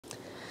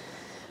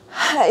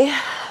Hi,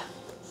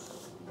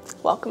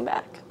 welcome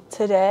back.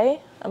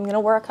 Today, I'm gonna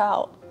work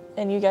out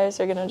and you guys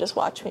are gonna just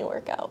watch me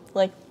work out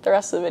like the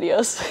rest of the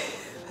videos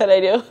that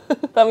I do.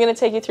 But I'm gonna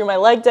take you through my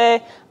leg day.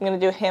 I'm gonna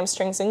do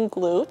hamstrings and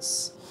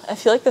glutes. I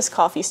feel like this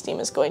coffee steam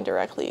is going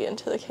directly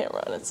into the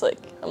camera and it's like,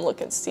 I'm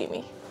looking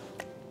steamy.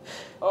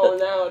 Oh,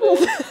 now it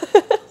is.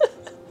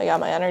 I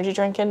got my energy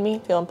drink in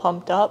me, feeling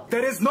pumped up.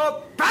 There is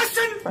no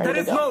passion, there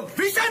is no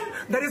vision,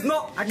 there is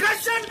no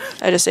aggression.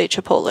 I just ate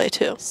Chipotle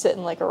too.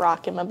 Sitting like a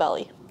rock in my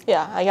belly.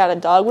 Yeah, I got a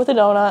dog with a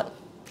donut.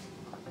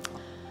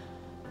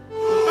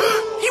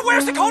 He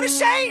wears the cone of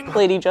shame.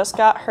 Lady just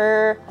got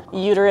her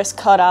uterus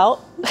cut out.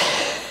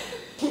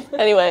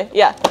 Anyway,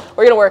 yeah,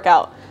 we're gonna work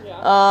out.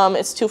 Yeah.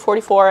 It's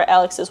 2:44.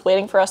 Alex is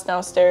waiting for us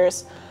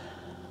downstairs.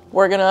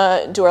 We're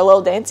gonna do our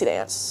little dancey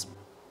dance.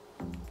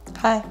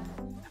 Hi.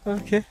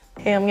 Okay.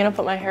 Hey, I'm gonna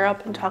put my hair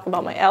up and talk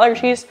about my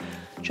allergies,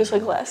 just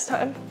like last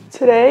time.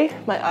 Today,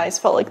 my eyes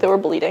felt like they were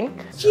bleeding.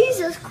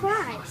 Jesus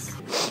Christ.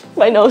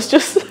 My nose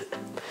just,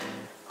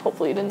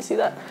 hopefully you didn't see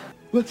that.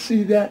 Let's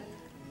see that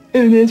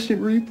in an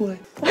instant replay.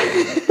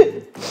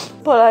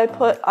 But I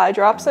put eye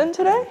drops in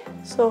today,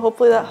 so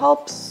hopefully that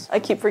helps. I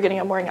keep forgetting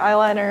I'm wearing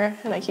eyeliner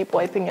and I keep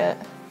wiping it.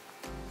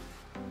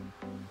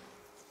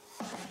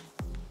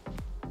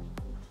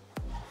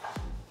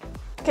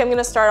 Okay, I'm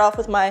gonna start off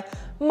with my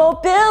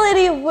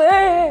mobility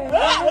work.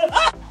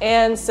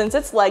 And since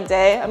it's leg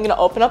day, I'm gonna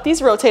open up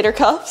these rotator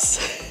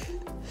cuffs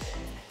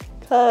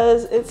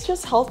because it's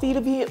just healthy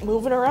to be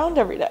moving around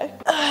every day.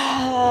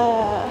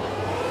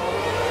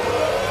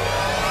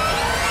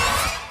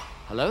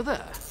 Hello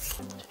there.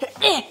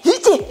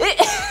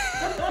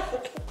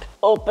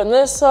 Open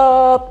this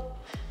up,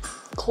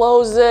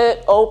 close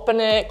it,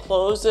 open it,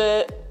 close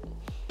it.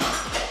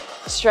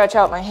 Stretch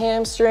out my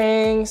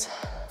hamstrings.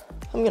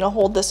 I'm gonna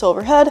hold this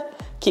overhead,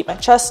 keep my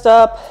chest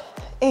up,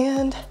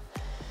 and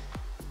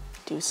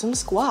do some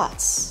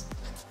squats.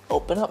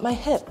 Open up my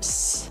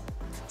hips.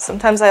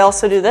 Sometimes I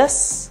also do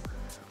this.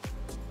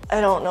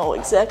 I don't know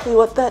exactly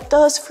what that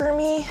does for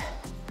me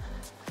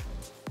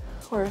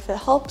or if it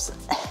helps,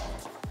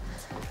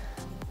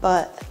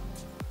 but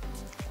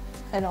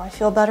I know I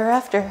feel better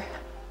after.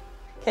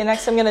 Okay,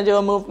 next I'm gonna do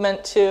a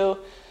movement to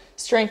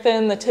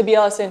strengthen the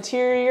tibialis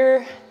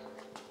anterior.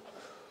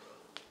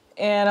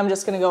 And I'm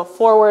just gonna go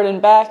forward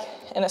and back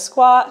in a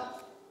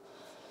squat,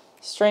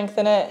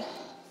 strengthen it,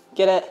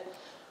 get it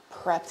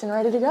prepped and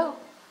ready to go.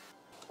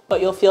 But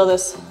you'll feel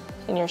this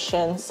in your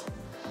shins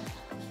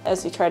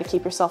as you try to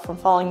keep yourself from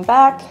falling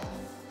back.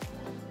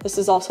 This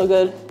is also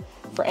good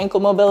for ankle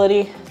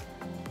mobility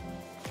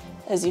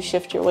as you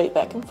shift your weight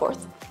back and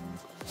forth.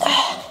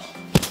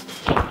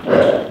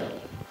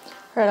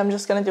 All right, I'm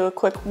just gonna do a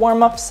quick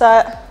warm-up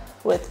set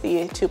with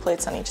the 2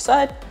 plates on each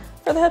side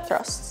for the hip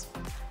thrusts.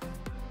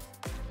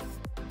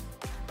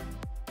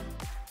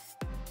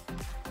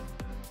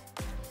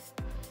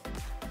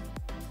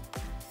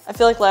 I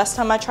feel like last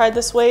time I tried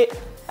this weight,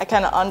 I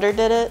kind of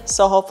underdid it,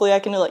 so hopefully I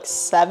can do like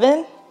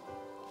 7,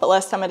 but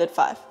last time I did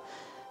 5.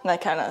 And I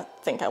kind of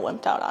think I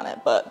wimped out on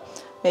it,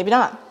 but maybe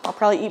not. I'll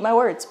probably eat my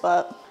words,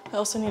 but I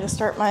also need to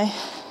start my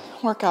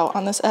workout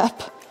on this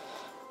app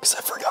because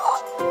I forgot.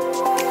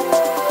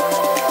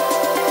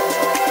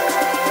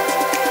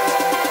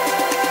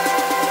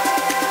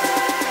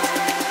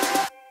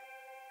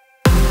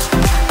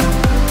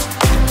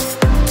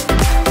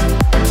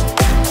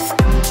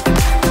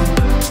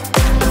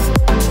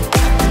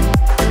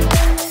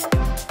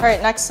 All right,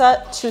 next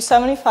set,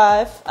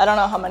 275. I don't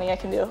know how many I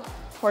can do.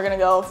 We're gonna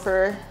go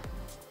for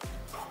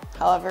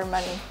however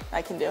many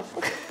I can do.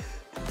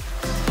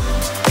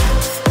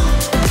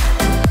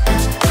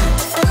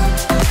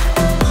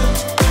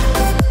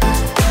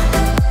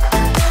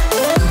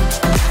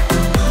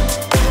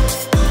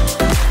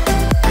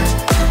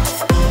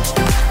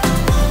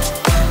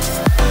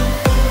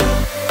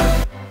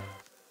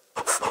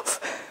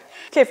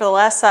 Okay, for the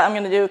last set, I'm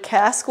gonna do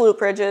calf glute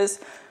bridges,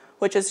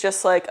 which is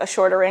just like a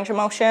shorter range of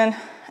motion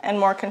and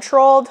more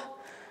controlled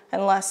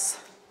and less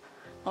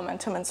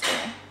momentum and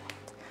spinning.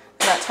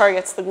 And that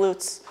targets the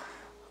glutes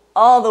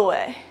all the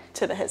way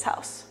to the his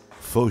house.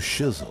 Faux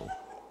shizzle.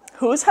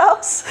 Whose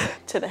house?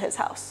 To the his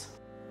house.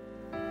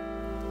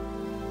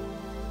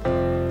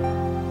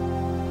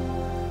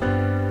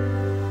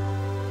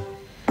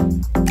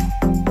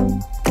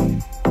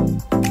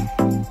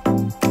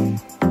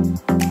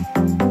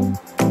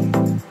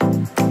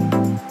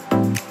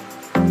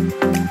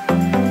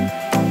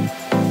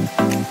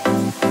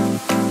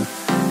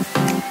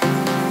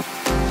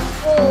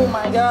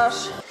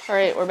 Gosh. All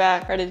right, we're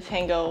back, ready to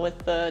tango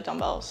with the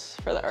dumbbells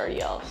for the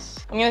RDLs.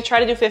 I'm gonna try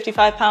to do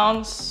 55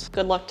 pounds.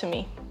 Good luck to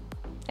me,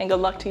 and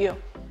good luck to you.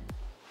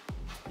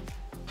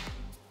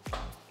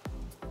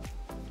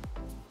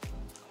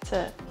 That's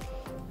it.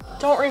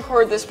 Don't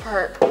record this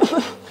part.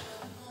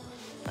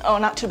 Oh,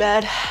 not too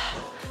bad.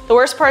 The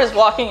worst part is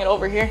walking it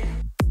over here.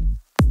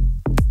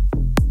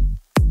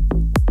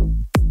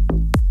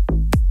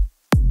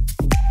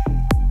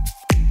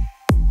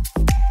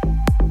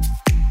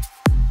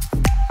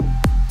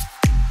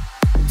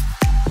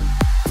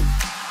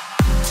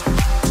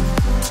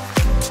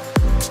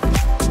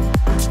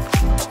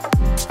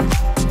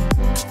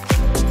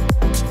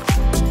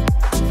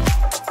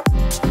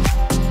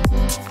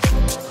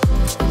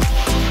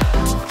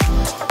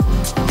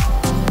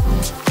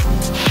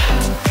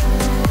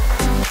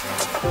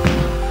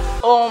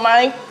 Oh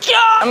my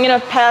God. I'm gonna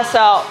pass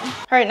out.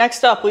 All right,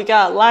 next up, we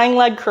got lying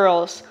leg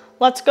curls.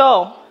 Let's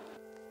go.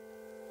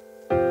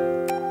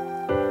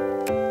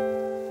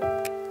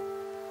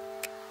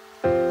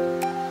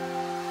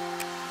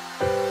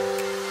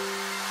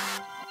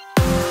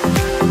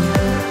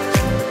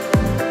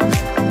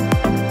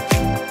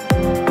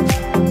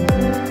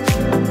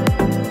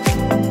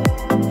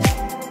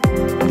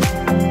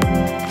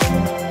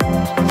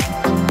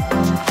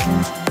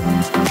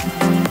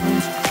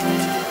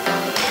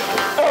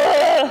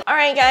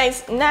 Alright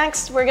guys,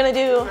 next we're gonna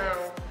do...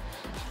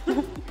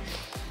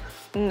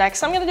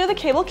 Next I'm gonna do the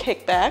cable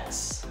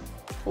kickbacks.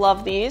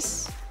 Love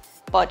these.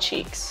 Butt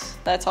cheeks.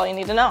 That's all you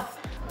need to know.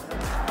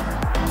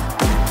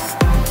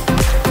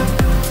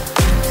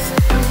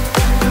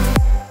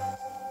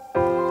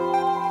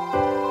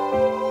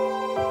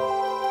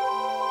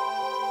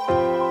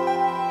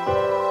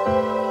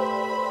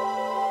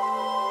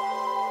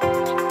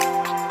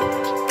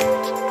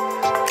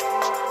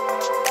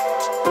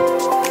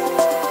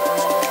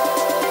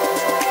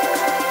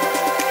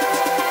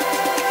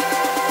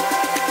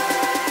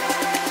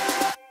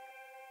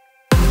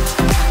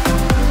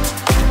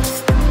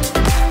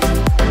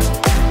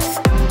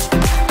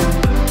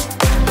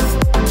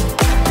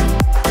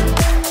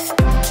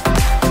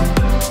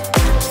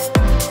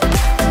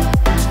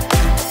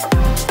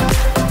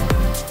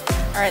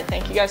 Alright,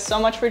 thank you guys so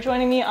much for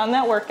joining me on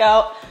that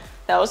workout.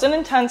 That was an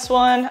intense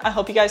one. I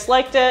hope you guys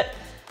liked it.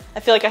 I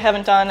feel like I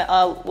haven't done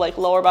a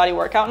lower body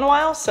workout in a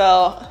while,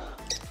 so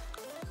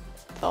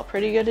it felt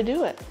pretty good to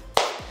do it.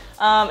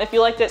 If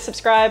you liked it,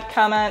 subscribe,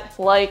 comment,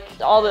 like,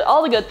 all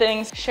the good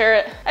things, share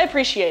it. I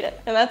appreciate it.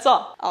 And that's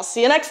all. I'll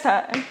see you next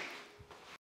time.